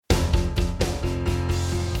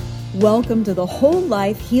Welcome to the Whole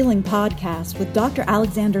Life Healing Podcast with Dr.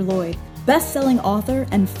 Alexander Lloyd, best-selling author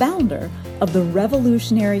and founder of the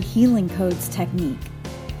Revolutionary Healing Codes technique.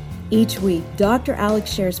 Each week, Dr.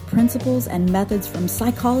 Alex shares principles and methods from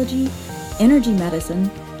psychology, energy medicine,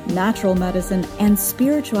 natural medicine, and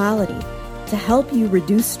spirituality to help you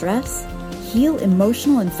reduce stress, heal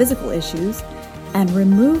emotional and physical issues, and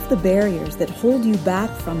remove the barriers that hold you back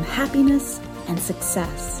from happiness and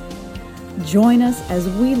success. Join us as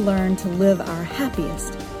we learn to live our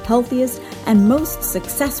happiest, healthiest, and most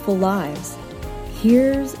successful lives.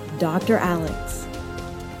 Here's Dr. Alex.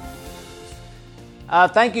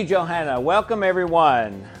 Thank you, Johanna. Welcome,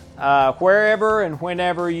 everyone. Wherever and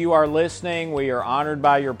whenever you are listening, we are honored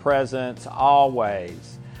by your presence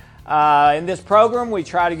always. In this program, we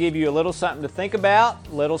try to give you a little something to think about,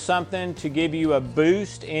 a little something to give you a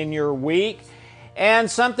boost in your week, and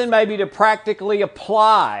something maybe to practically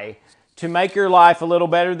apply to make your life a little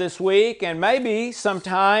better this week, and maybe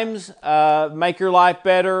sometimes make your life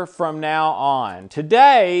better from now on.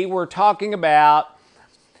 Today, we're talking about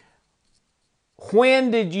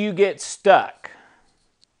when did you get stuck,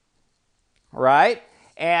 right?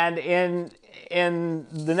 And in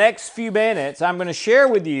the next few minutes, I'm going to share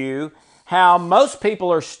with you how most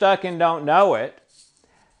people are stuck and don't know it,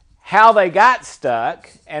 how they got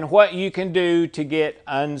stuck, and what you can do to get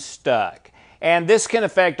unstuck. And this can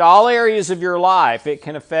affect all areas of your life. It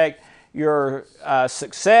can affect your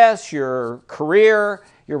success, your career,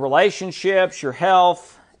 your relationships, your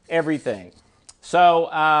health, everything. So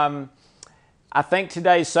I think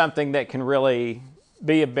today's something that can really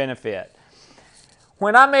be of benefit.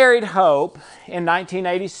 When I married Hope in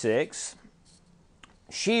 1986,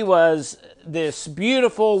 she was this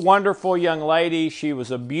beautiful, wonderful young lady. She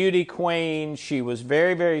was a beauty queen. She was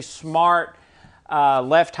very, very smart.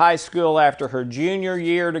 Left high school after her junior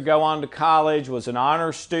year to go on to college, was an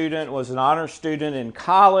honor student in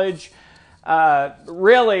college,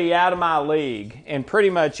 really out of my league in pretty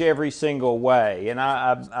much every single way. And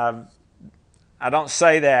I don't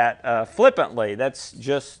say that flippantly, that's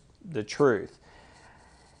just the truth.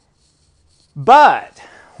 But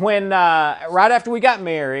when right after we got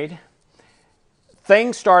married,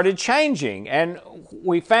 things started changing, and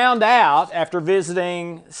we found out after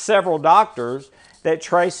visiting several doctors that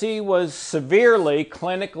Tracy was severely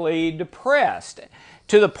clinically depressed,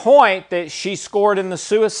 to the point that she scored in the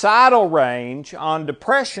suicidal range on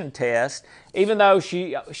depression tests, even though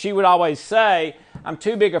she would always say, I'm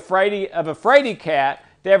too big of a fraidy cat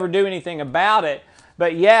to ever do anything about it.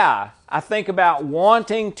 But yeah, I think about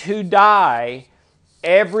wanting to die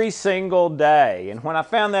every single day. And when I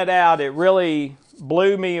found that out, it really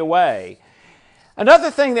blew me away.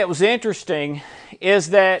 Another thing that was interesting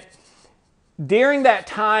is that during that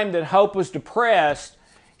time that Hope was depressed,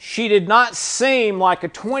 she did not seem like a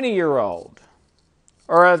 20-year-old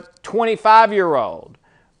or a 25-year-old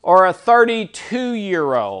or a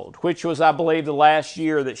 32-year-old, which was, I believe, the last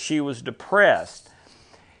year that she was depressed.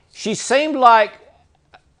 She seemed like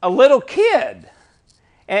a little kid,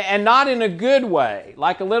 and not in a good way,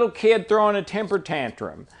 like a little kid throwing a temper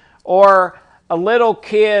tantrum, or a little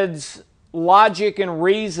kid's logic and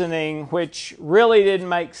reasoning which really didn't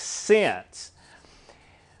make sense.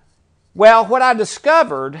 Well, what I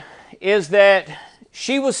discovered is that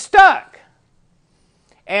she was stuck.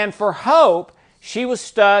 And for Hope, she was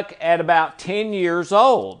stuck at about 10 years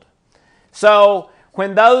old. So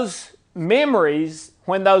when those memories,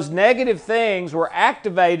 when those negative things were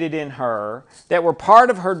activated in her that were part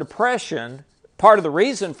of her depression, part of the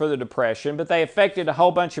reason for the depression, but they affected a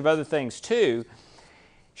whole bunch of other things too,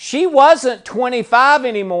 she wasn't 25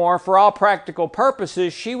 anymore for all practical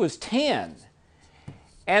purposes. She was 10.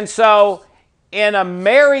 And so in a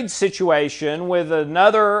married situation with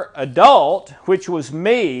another adult, which was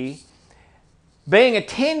me, being a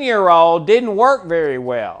 10-year-old didn't work very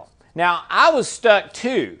well. Now, I was stuck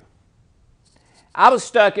too. I was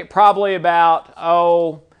stuck at probably about,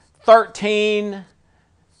 13,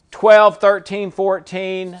 12, 13,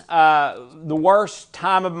 14, the worst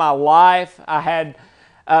time of my life. I had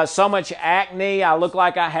so much acne. I looked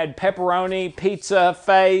like I had pepperoni pizza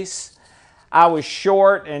face. I was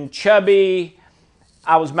short and chubby.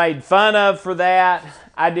 I was made fun of for that.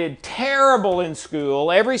 I did terrible in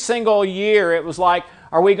school. Every single year it was like,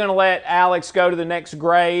 are we going to let Alex go to the next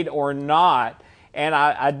grade or not? And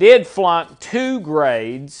I did flunk 2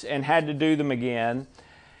 grades and had to do them again.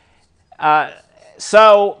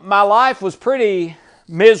 So my life was pretty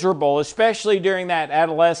miserable, especially during that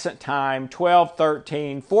adolescent time, 12,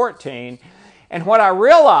 13, 14. And what I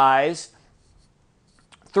realized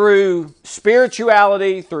through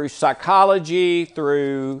spirituality, through psychology,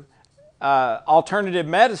 through alternative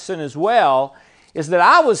medicine as well, is that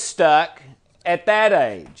I was stuck at that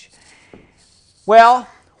age. Well,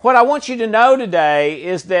 what I want you to know today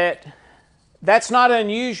is that that's not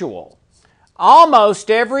unusual.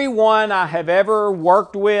 Almost everyone I have ever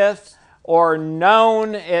worked with or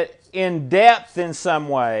known in depth in some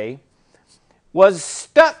way was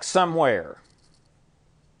stuck somewhere.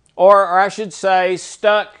 Or I should say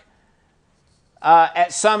stuck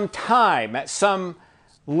at some time, at some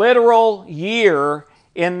literal year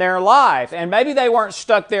in their life. And maybe they weren't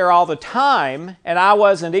stuck there all the time, and I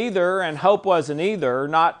wasn't either, and Hope wasn't either,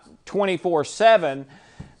 not 24/7.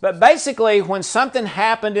 But basically, when something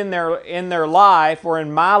happened in their life or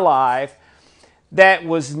in my life that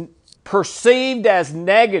was perceived as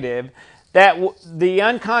negative, that the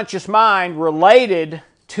unconscious mind related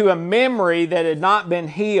to a memory that had not been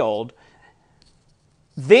healed,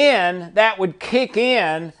 then that would kick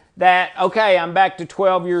in that, okay, I'm back to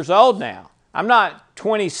 12 years old now. I'm not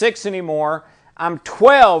 26 anymore. I'm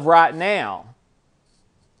 12 right now.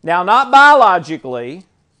 Now, not biologically,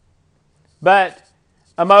 but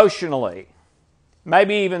emotionally,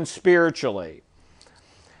 maybe even spiritually.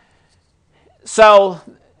 So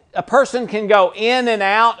a person can go in and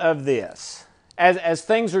out of this as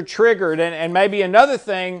things are triggered, and maybe another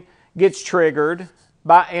thing gets triggered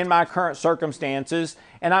in my current circumstances,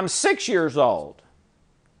 and I'm 6 years old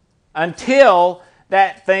until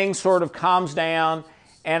that thing sort of calms down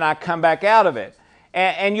and I come back out of it.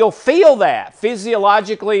 And you'll feel that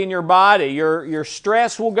physiologically in your body. Your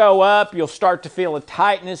stress will go up. You'll start to feel a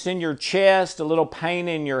tightness in your chest, a little pain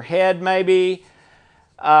in your head maybe.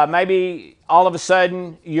 Maybe all of a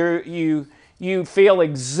sudden you feel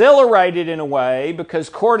exhilarated in a way because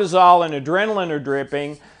cortisol and adrenaline are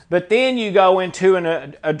dripping, but then you go into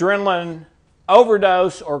an adrenaline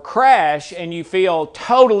overdose or crash and you feel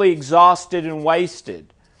totally exhausted and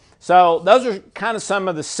wasted. So those are kind of some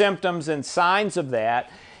of the symptoms and signs of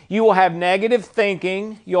that. You will have negative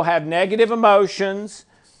thinking, you'll have negative emotions,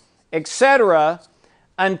 etc.,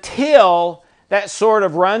 until that sort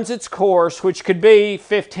of runs its course, which could be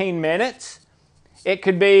 15 minutes, it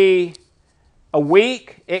could be a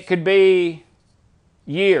week, it could be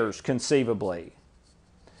years conceivably.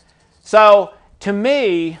 So to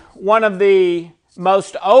me, one of the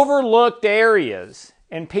most overlooked areas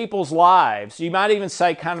in people's lives, you might even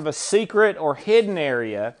say kind of a secret or hidden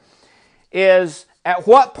area, is at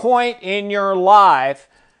what point in your life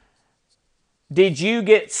did you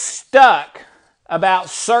get stuck about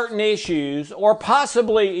certain issues, or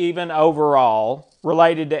possibly even overall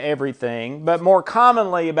related to everything, but more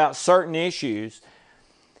commonly about certain issues?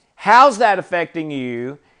 How's that affecting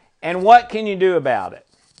you, and what can you do about it?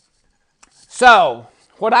 So,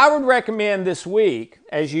 what I would recommend this week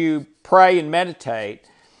as you pray and meditate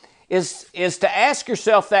is to ask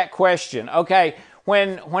yourself that question. Okay,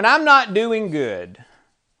 when I'm not doing good,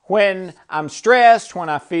 when I'm stressed, when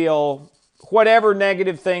I feel whatever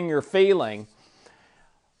negative thing you're feeling,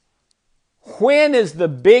 when is the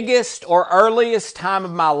biggest or earliest time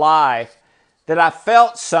of my life that I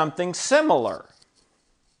felt something similar?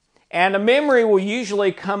 And a memory will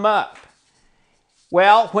usually come up.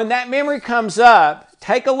 Well, when that memory comes up,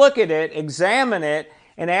 take a look at it, examine it,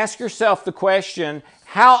 and ask yourself the question,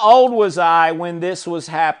 how old was I when this was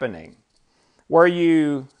happening? Were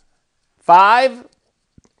you 5?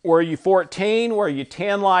 Were you 14? Were you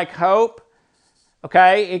 10 like Hope?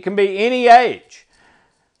 Okay, it can be any age.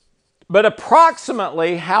 But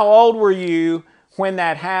approximately how old were you when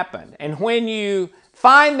that happened? And when you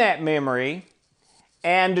find that memory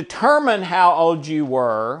and determine how old you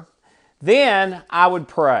were, then I would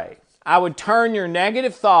pray. I would turn your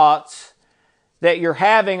negative thoughts that you're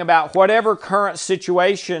having about whatever current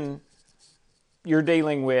situation you're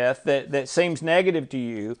dealing with that seems negative to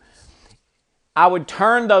you, I would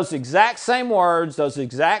turn those exact same words, those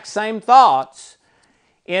exact same thoughts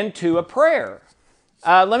into a prayer.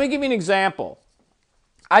 Let me give you an example.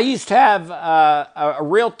 I used to have a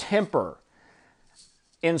real temper.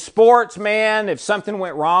 In sports, man, if something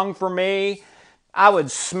went wrong for me, I would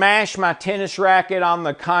smash my tennis racket on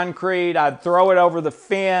the concrete. I'd throw it over the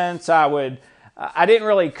fence. I didn't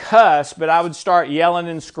really cuss, but I would start yelling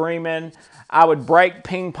and screaming. I would break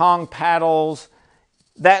ping pong paddles,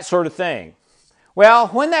 that sort of thing. Well,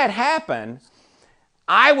 when that happened,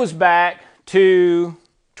 I was back to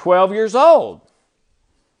 12 years old.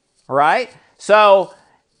 Right? So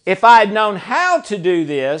if I had known how to do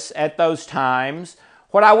this at those times,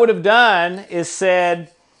 what I would have done is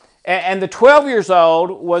said, and the 12 years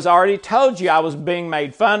old was already told you I was being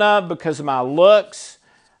made fun of because of my looks,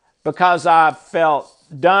 because I felt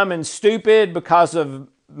dumb and stupid because of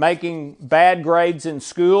making bad grades in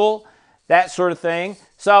school. that sort of thing.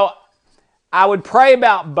 So I would pray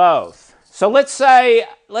about both. So let's say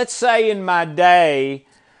in my day,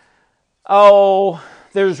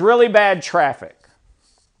 there's really bad traffic.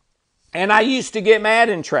 And I used to get mad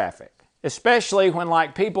in traffic, especially when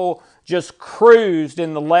like people just cruised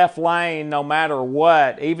in the left lane no matter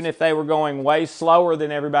what. Even if they were going way slower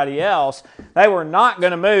than everybody else, they were not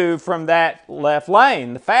going to move from that left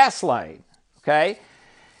lane, the fast lane, okay?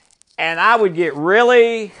 And I would get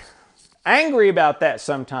really angry about that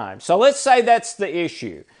sometimes. So let's say that's the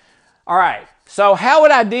issue. All right, so how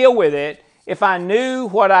would I deal with it if I knew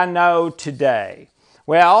what I know today?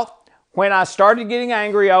 Well, when I started getting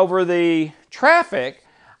angry over the traffic,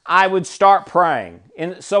 I would start praying.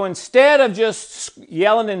 And so instead of just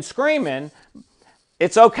yelling and screaming,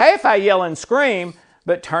 it's okay if I yell and scream,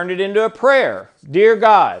 but turn it into a prayer. Dear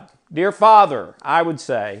God, dear Father, I would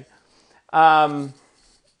say,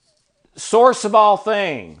 source of all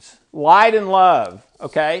things, light and love,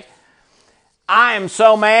 okay? I am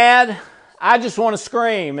so mad, I just want to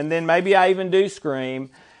scream, and then maybe I even do scream.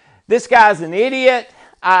 This guy's an idiot.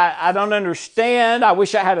 I don't understand. I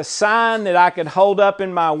wish I had a sign that I could hold up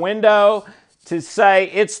in my window to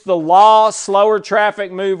say it's the law, slower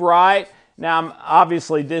traffic, move right. Now I'm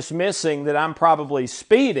obviously dismissing that I'm probably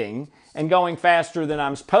speeding and going faster than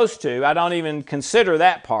I'm supposed to. I don't even consider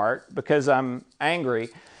that part because I'm angry.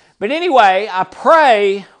 But anyway, I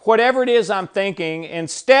pray whatever it is I'm thinking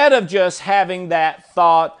instead of just having that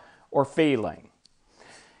thought or feeling.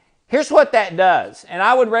 Here's what that does, and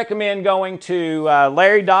I would recommend going to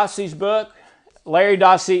Larry Dossey's book. Larry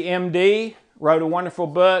Dossey, MD, wrote a wonderful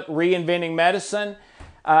book, Reinventing Medicine.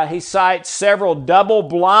 He cites several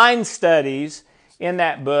double-blind studies in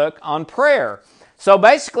that book on prayer. So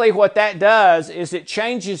basically what that does is it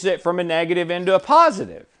changes it from a negative into a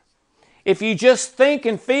positive. If you just think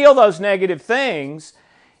and feel those negative things,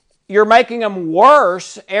 you're making them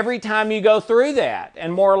worse every time you go through that,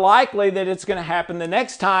 and more likely that it's going to happen the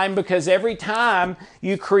next time, because every time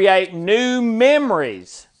you create new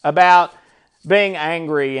memories about being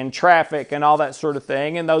angry and traffic and all that sort of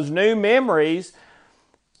thing, and those new memories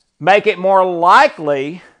make it more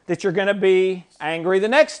likely that you're going to be angry the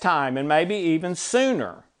next time, and maybe even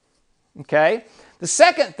sooner. Okay? The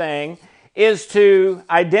second thing is to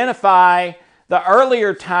identify the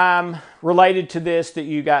earlier time related to this that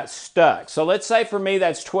you got stuck. So let's say for me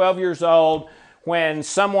that's 12 years old when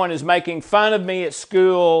someone is making fun of me at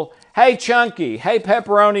school. Hey, chunky. Hey,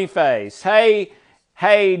 pepperoni face.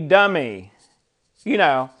 Hey, dummy. You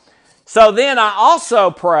know. So then I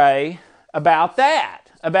also pray about that.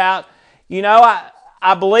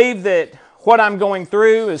 I believe that what I'm going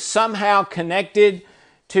through is somehow connected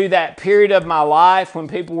to that period of my life when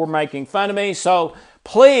people were making fun of me. So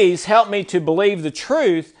please help me to believe the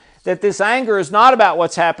truth that this anger is not about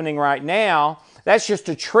what's happening right now. That's just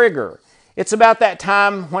a trigger. It's about that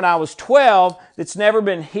time when I was 12 that's never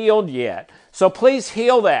been healed yet. So please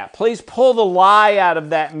heal that. Please pull the lie out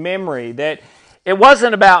of that memory that it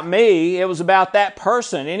wasn't about me, it was about that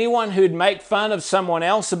person. Anyone who'd make fun of someone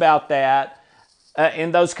else about that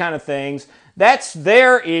and those kind of things, that's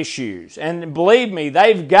their issues. And believe me,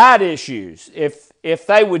 they've got issues if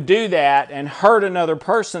they would do that and hurt another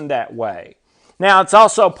person that way. Now, it's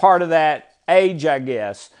also part of that age, I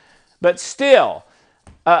guess. But still,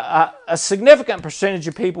 a significant percentage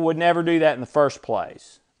of people would never do that in the first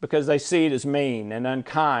place because they see it as mean and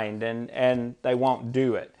unkind, and they won't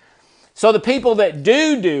do it. So the people that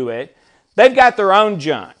do it, they've got their own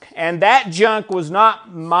junk. And that junk was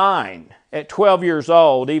not mine at 12 years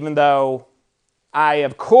old, even though I,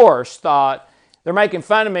 of course, thought they're making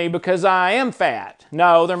fun of me because I am fat.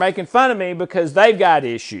 No, they're making fun of me because they've got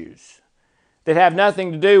issues that have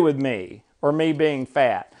nothing to do with me or me being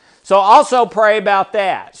fat. So also pray about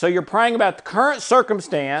that. So you're praying about the current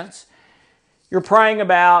circumstance. You're praying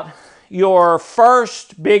about your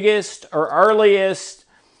first, biggest, or earliest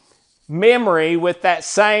memory with that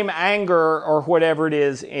same anger or whatever it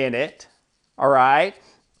is in it. All right?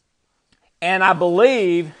 And I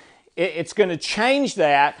believe it's going to change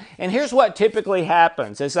that. And here's what typically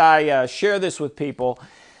happens as I share this with people.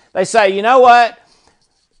 They say, you know what?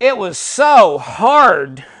 It was so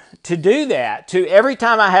hard to do that. To every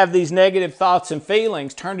time I have these negative thoughts and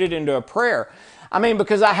feelings, turned it into a prayer. I mean,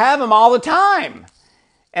 because I have them all the time.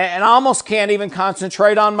 And I almost can't even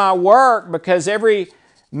concentrate on my work because every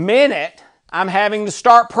minute I'm having to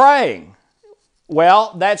start praying.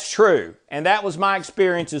 Well, that's true. And that was my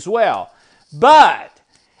experience as well. But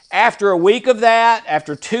after a week of that,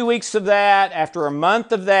 after 2 weeks of that, after a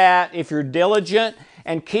month of that, if you're diligent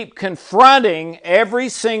and keep confronting every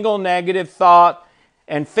single negative thought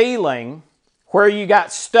and feeling, where you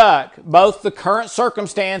got stuck, both the current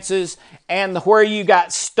circumstances and the where you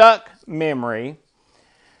got stuck memory,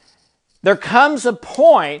 there comes a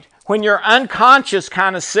point when your unconscious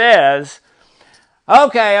kind of says,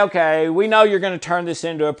 okay, we know you're going to turn this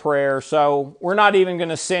into a prayer, so we're not even going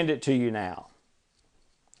to send it to you now.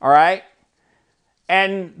 All right?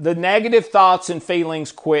 And the negative thoughts and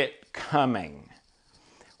feelings quit coming.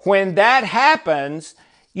 When that happens,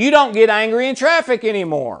 you don't get angry in traffic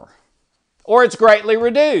anymore, or it's greatly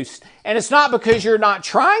reduced. And it's not because you're not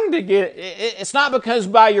trying to get, it's not because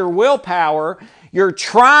by your willpower, you're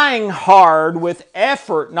trying hard with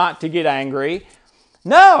effort not to get angry.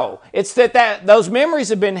 No, it's that those memories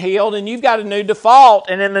have been healed and you've got a new default.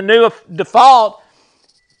 And in the new default,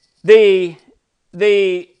 the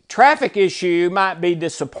traffic issue might be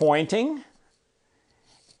disappointing.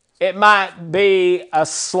 It might be a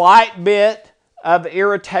slight bit of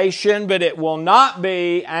irritation, but it will not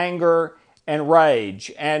be anger and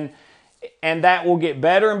rage. And that will get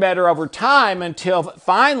better and better over time until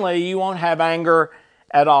finally you won't have anger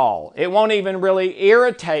at all. It won't even really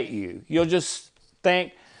irritate you. You'll just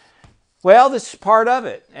think, well, this is part of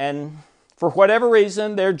it. And for whatever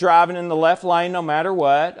reason, they're driving in the left lane no matter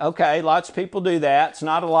what. Okay, lots of people do that. It's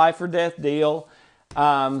not a life or death deal.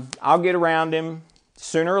 I'll get around him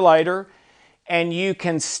sooner or later. And you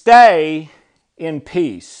can stay in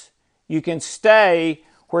peace. You can stay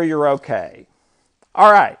where you're okay.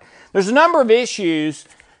 All right. There's a number of issues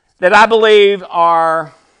that I believe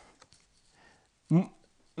are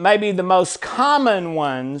maybe the most common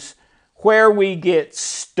ones where we get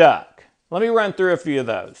stuck. Let me run through a few of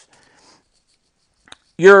those.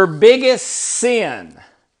 Your biggest sin.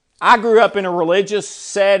 I grew up in a religious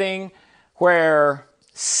setting where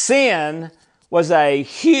sin was a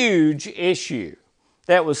huge issue.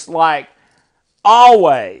 That was like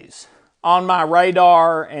always on my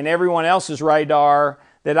radar and everyone else's radar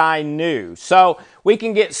that I knew. So we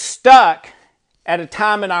can get stuck at a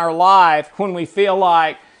time in our life when we feel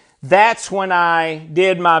like that's when I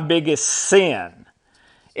did my biggest sin.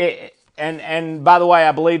 And by the way,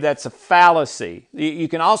 I believe that's a fallacy. You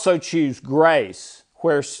can also choose grace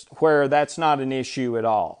where that's not an issue at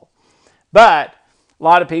all. But a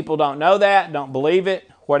lot of people don't know that, don't believe it,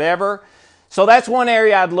 whatever. So that's one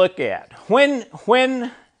area I'd look at. When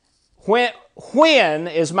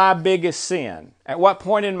is my biggest sin? At what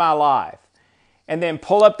point in my life? And then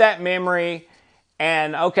pull up that memory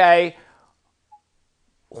and, okay,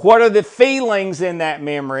 what are the feelings in that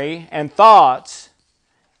memory and thoughts?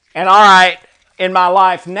 And all right, in my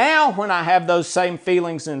life now, when I have those same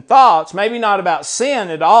feelings and thoughts, maybe not about sin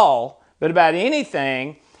at all, but about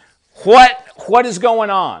anything, what is going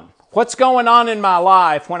on? What's going on in my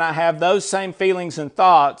life when I have those same feelings and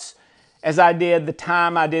thoughts as I did the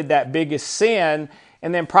time I did that biggest sin,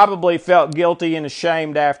 and then probably felt guilty and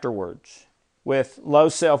ashamed afterwards with low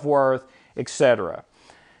self-worth, etc.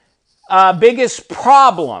 Biggest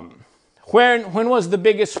problem. When was the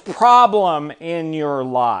biggest problem in your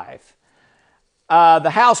life?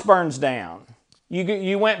 The house burns down.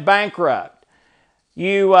 You went bankrupt.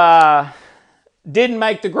 You didn't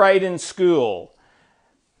make the grade in school.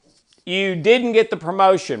 You didn't get the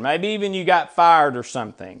promotion. Maybe even you got fired or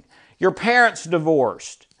something. Your parents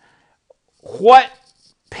divorced. What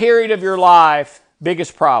period of your life,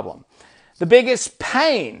 biggest problem? The biggest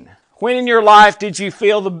pain. When in your life did you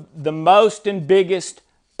feel the most and biggest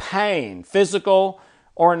pain, physical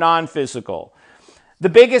or non-physical? The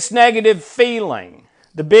biggest negative feeling,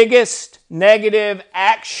 the biggest negative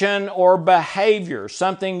action or behavior,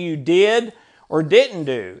 something you did or didn't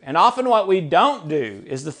do. And often what we don't do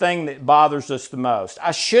is the thing that bothers us the most.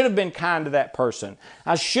 I should have been kind to that person.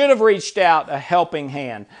 I should have reached out a helping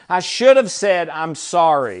hand. I should have said, I'm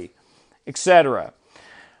sorry, etc.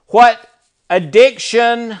 What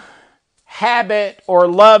addiction, habit, or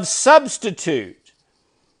love substitute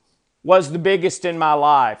was the biggest in my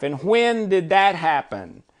life? And when did that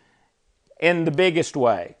happen in the biggest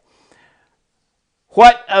way?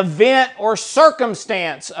 What event or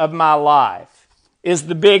circumstance of my life is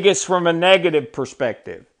the biggest from a negative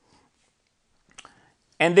perspective?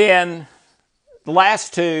 And then the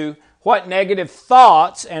last two, what negative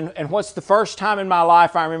thoughts, and what's the first time in my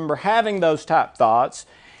life I remember having those type thoughts,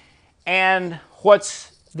 and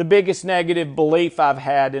what's the biggest negative belief I've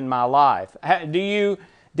had in my life? Do you,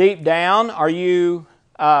 deep down, are you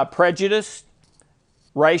prejudiced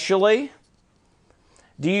racially?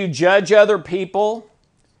 Do you judge other people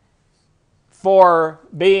for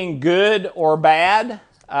being good or bad?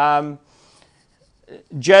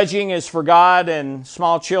 Judging is for God and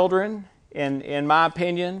small children, in my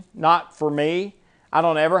opinion, not for me. I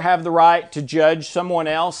don't ever have the right to judge someone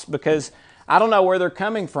else because I don't know where they're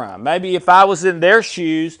coming from. Maybe if I was in their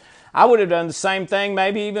shoes, I would have done the same thing,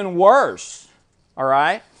 maybe even worse. All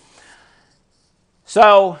right?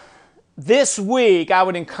 So this week, I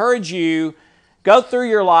would encourage you, go through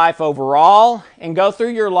your life overall and go through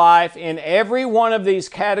your life in every one of these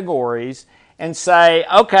categories and say,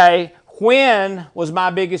 okay, when was my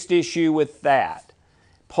biggest issue with that?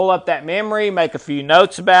 Pull up that memory, make a few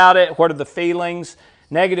notes about it. What are the feelings,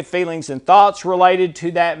 negative feelings and thoughts related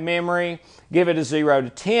to that memory? Give it a 0 to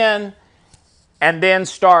 10, and then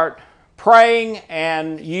start praying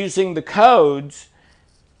and using the codes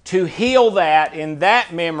to heal that in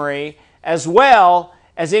that memory, as well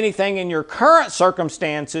as anything in your current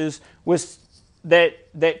circumstances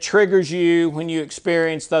that triggers you when you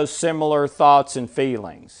experience those similar thoughts and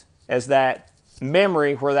feelings as that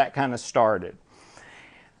memory where that kind of started.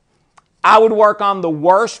 I would work on the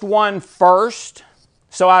worst one first,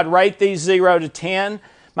 so I'd rate these 0 to 10.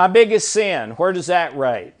 My biggest sin, where does that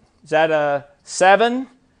rate? Is that a 7?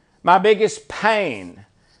 My biggest pain,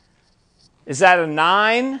 is that a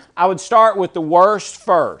 9? I would start with the worst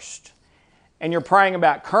first. And you're praying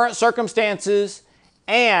about current circumstances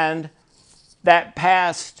and that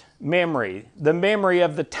past memory, the memory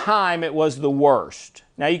of the time it was the worst.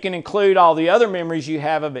 Now you can include all the other memories you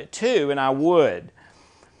have of it too, and I would.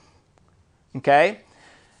 Okay?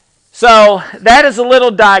 So that is a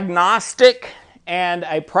little diagnostic and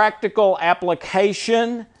a practical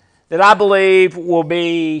application that I believe will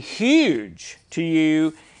be huge to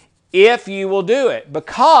you if you will do it.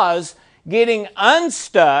 Because getting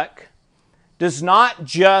unstuck does not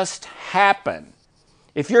just happen.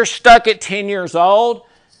 If you're stuck at 10 years old,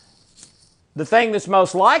 the thing that's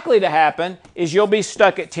most likely to happen is you'll be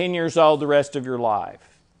stuck at 10 years old the rest of your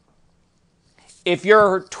life. If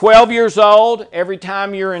you're 12 years old, every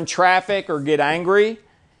time you're in traffic or get angry,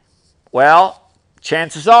 well,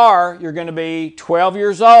 chances are you're going to be 12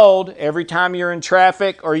 years old every time you're in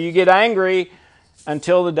traffic or you get angry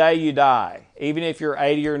until the day you die, even if you're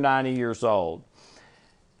 80 or 90 years old.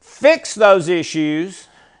 Fix those issues,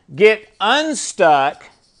 get unstuck,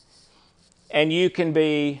 and you can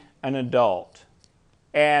be an adult.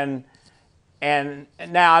 And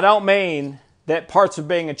now I don't mean that parts of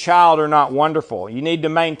being a child are not wonderful. You need to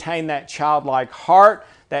maintain that childlike heart,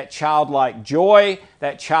 that childlike joy,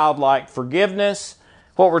 that childlike forgiveness.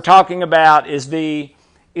 What we're talking about is the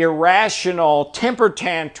irrational temper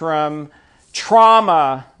tantrum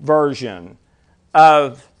trauma version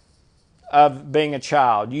of being a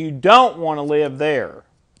child. You don't want to live there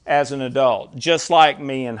as an adult, just like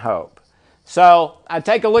me and Hope. So I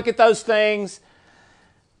take a look at those things,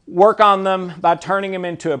 work on them by turning them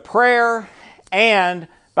into a prayer, and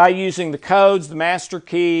by using the codes, the master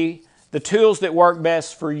key, the tools that work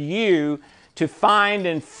best for you to find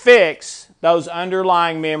and fix those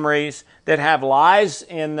underlying memories that have lies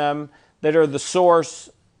in them that are the source.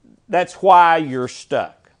 That's why you're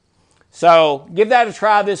stuck. So give that a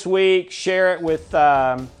try this week. Share it with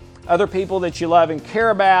other people that you love and care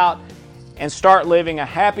about, and start living a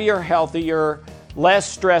happier, healthier, less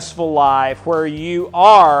stressful life where you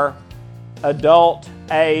are adult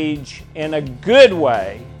age in a good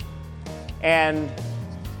way, and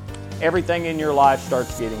everything in your life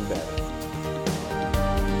starts getting better.